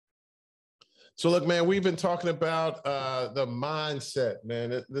So look, man, we've been talking about the mindset,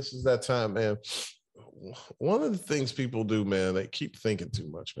 man. This is that time, man. One of the things people do, man, they keep thinking too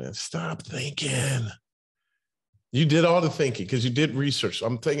much, man. Stop thinking. You did all the thinking because you did research.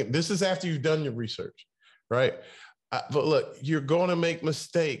 I'm thinking this is after you've done your research, right? But look, you're going to make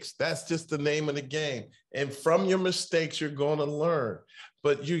mistakes. That's just the name of the game. And from your mistakes, you're going to learn.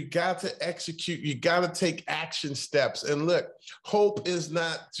 But you got to execute. You got to take action steps. And look, hope is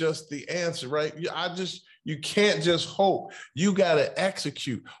not just the answer, right? You can't just hope. You got to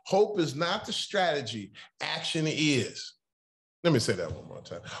execute. Hope is not the strategy. Action is. Let me say that one more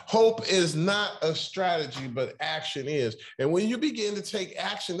time. Hope is not a strategy, but action is. And when you begin to take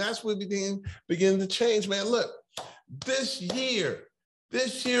action, that's when you begin to change, man. Look, this year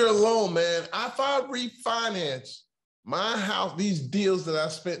alone, man, if I refinance my house, these deals that I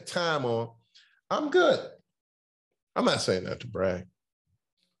spent time on, I'm good. I'm not saying that to brag,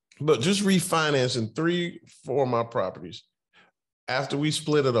 but just refinancing 3-4 of my properties after we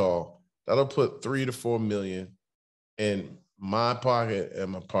split it all, that'll put $3 to $4 million in my pocket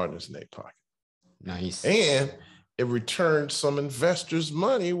and my partner's in their pocket. Nice. And it returned some investors'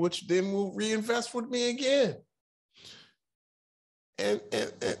 money, which then will reinvest with me again. And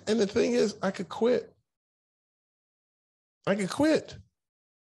the thing is, I could quit. But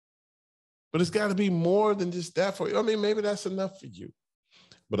it's got to be more than just that for you. I mean, maybe that's enough for you.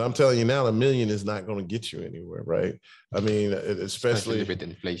 But I'm telling you now, $1 million is not going to get you anywhere, right? I mean, especially with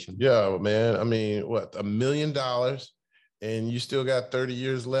inflation. Yeah, man. I mean, what, $1 million, and you still got 30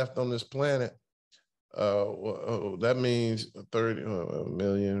 years left on this planet. That means 30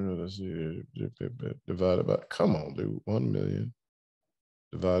 million. Let's see, divided by. Come on, dude. 1 million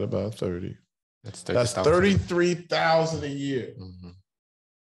divided by 30. That's 33,000 a year. Mm-hmm.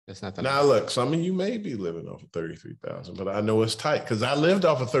 That's not now. Look, some of you may be living off of 33,000, but I know it's tight because I lived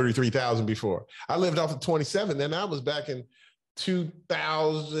off of 33,000 before. I lived off of 27. Then I was back in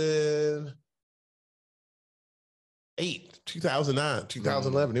 2008, 2009,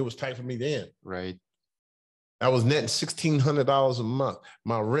 2011. It was tight for me then. Right. I was netting $1,600 a month.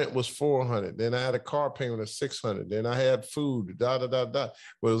 My rent was $400. Then I had a car payment of $600. Then I had food, But it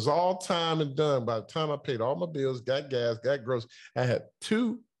was all time and done. By the time I paid all my bills, got gas, got groceries, I had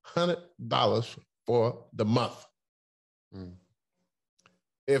 $200 for the month. Mm.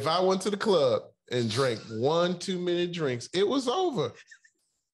 If I went to the club and drank 1 too many drinks, it was over.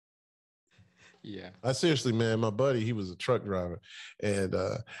 Yeah. I seriously, man, my buddy, he was a truck driver, and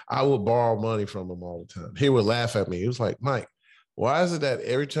I would borrow money from him all the time. He would laugh at me. He was like, Mike, why is it that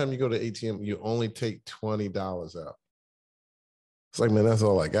every time you go to ATM, you only take $20 out? It's like, man, that's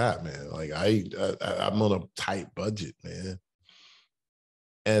all I got, man. Like I'm on a tight budget, man.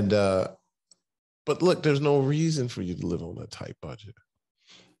 And, but look, there's no reason for you to live on a tight budget.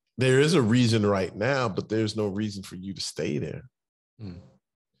 There is a reason right now, but there's no reason for you to stay there. Mm.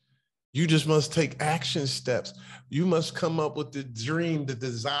 You just must take action steps. You must come up with the dream, the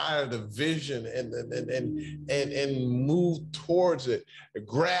desire, the vision, and move towards it.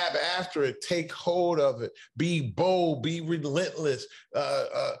 Grab after it. Take hold of it. Be bold. Be relentless.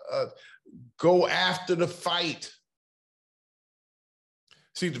 Go after the fight.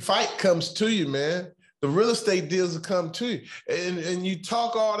 See, the fight comes to you, man. The real estate deals will come to you. And you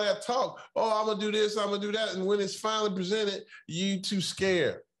talk all that talk. Oh, I'm going to do this. I'm going to do that. And when it's finally presented, you too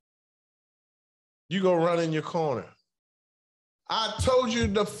scared. You go run in your corner. I told you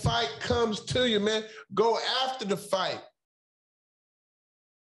the fight comes to you, man. Go after the fight.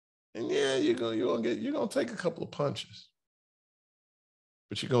 And yeah, you're gonna take a couple of punches.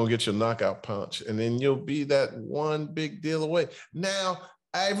 But you're gonna get your knockout punch, and then you'll be that one big deal away. Now,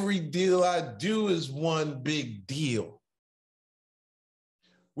 every deal I do is one big deal.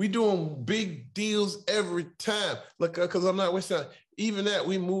 We doing big deals every time. Look, because I'm not wasting time. Even that,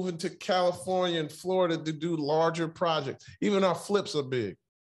 we moving to California and Florida to do larger projects. Even our flips are big.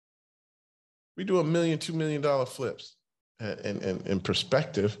 We do $1 million, $2 million flips. And in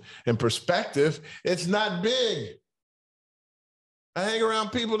perspective, it's not big. I hang around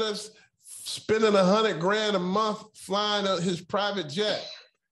people that's spending $100,000 a month flying his private jet.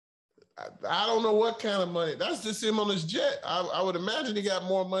 I don't know what kind of money. That's just him on his jet. I would imagine he got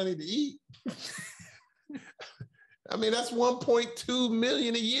more money to eat. I mean, that's $1.2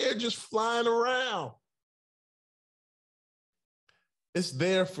 million a year just flying around. It's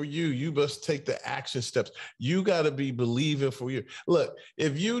there for you. You must take the action steps. You got to be believing for you. Look,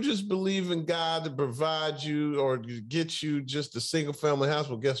 if you just believe in God to provide you or get you just a single family house,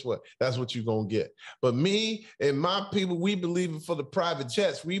 well, guess what? That's what you're going to get. But me and my people, we believe in for the private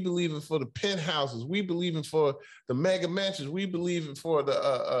jets. We believe in for the penthouses. We believe in for the mega mansions. We believe in for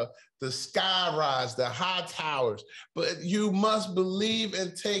the sky rise, the high towers. But you must believe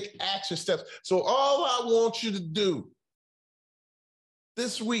and take action steps. So all I want you to do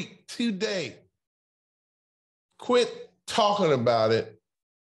this week, today, quit talking about it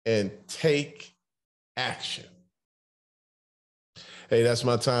and take action. Hey, that's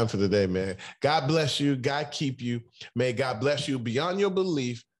my time for today, man. God bless you. God keep you. May God bless you beyond your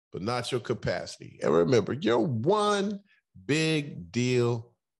belief, but not your capacity. And remember, you're one big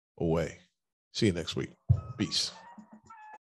deal away. See you next week. Peace.